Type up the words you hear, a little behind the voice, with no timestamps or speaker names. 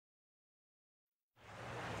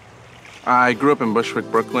I grew up in Bushwick,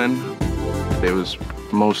 Brooklyn. It was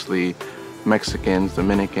mostly Mexicans,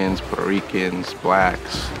 Dominicans, Puerto Ricans,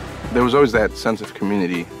 blacks. There was always that sense of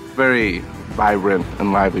community. Very vibrant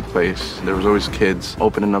and lively place. There was always kids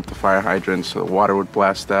opening up the fire hydrants so the water would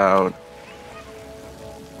blast out.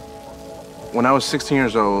 When I was 16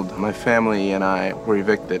 years old, my family and I were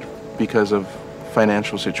evicted because of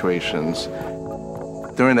financial situations.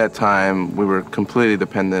 During that time, we were completely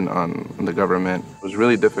dependent on the government. It was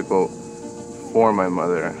really difficult for my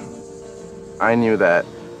mother. I knew that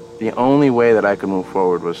the only way that I could move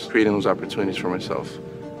forward was creating those opportunities for myself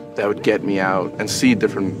that would get me out and see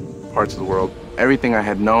different parts of the world. Everything I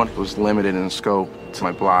had known was limited in scope to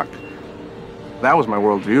my block. That was my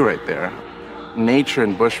worldview right there. Nature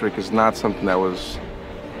in Bushwick is not something that was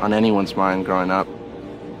on anyone's mind growing up.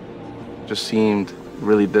 It just seemed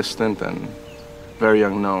really distant and very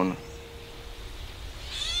unknown.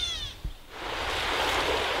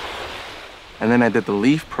 And then I did the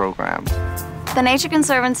LEAF program. The Nature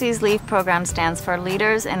Conservancy's LEAF program stands for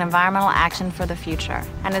Leaders in Environmental Action for the Future,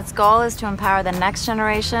 and its goal is to empower the next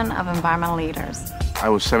generation of environmental leaders. I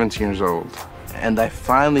was 17 years old, and I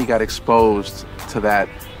finally got exposed to that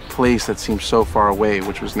place that seemed so far away,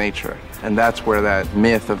 which was nature. And that's where that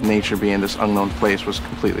myth of nature being this unknown place was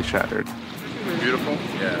completely shattered. Beautiful?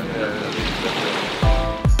 Yeah.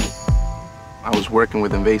 I was working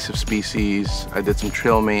with invasive species. I did some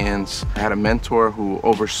trail maintenance. I had a mentor who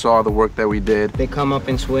oversaw the work that we did. They come up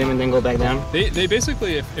and swim and then go back down? They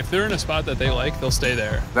basically, if they're in a spot that they like, they'll stay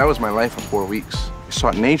there. That was my life for 4 weeks. I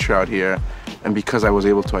saw nature out here, and because I was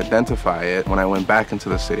able to identify it, when I went back into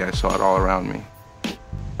the city, I saw it all around me.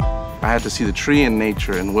 I had to see the tree in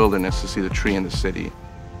nature and wilderness to see the tree in the city.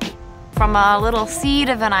 From a little seed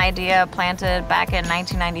of an idea planted back in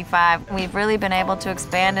 1995, we've really been able to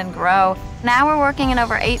expand and grow. Now we're working in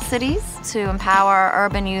over 8 cities to empower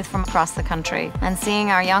urban youth from across the country and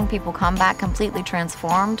seeing our young people come back completely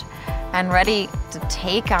transformed and ready to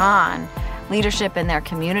take on leadership in their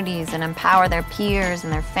communities and empower their peers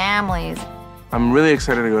and their families. I'm really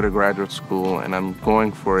excited to go to graduate school, and I'm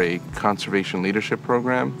going for a conservation leadership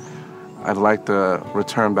program. I'd like to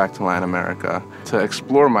return back to Latin America to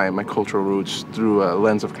explore my cultural roots through a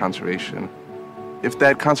lens of conservation. If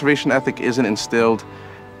that conservation ethic isn't instilled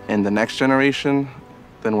in the next generation,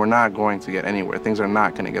 then we're not going to get anywhere. Things are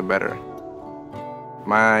not going to get better.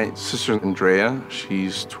 My sister Andrea,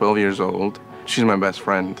 she's 12 years old. She's my best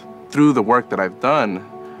friend. Through the work that I've done,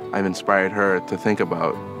 I've inspired her to think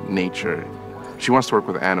about nature. She wants to work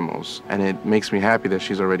with animals, and it makes me happy that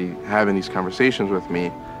she's already having these conversations with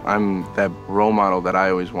me. I'm that role model that I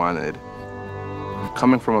always wanted.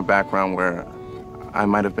 Coming from a background where I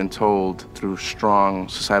might have been told through strong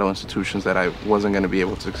societal institutions that I wasn't going to be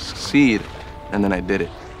able to succeed, and then I did it.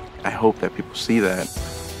 I hope that people see that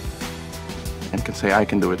and can say, I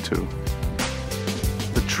can do it too.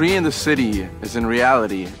 The tree in the city is in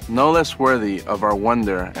reality no less worthy of our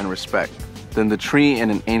wonder and respect than the tree in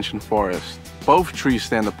an ancient forest. Both trees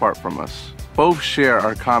stand apart from us. Both share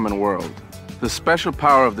our common world. The special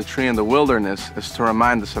power of the tree in the wilderness is to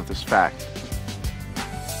remind us of this fact.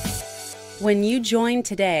 When you join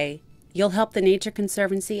today, you'll help the Nature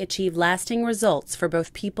Conservancy achieve lasting results for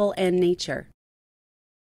both people and nature.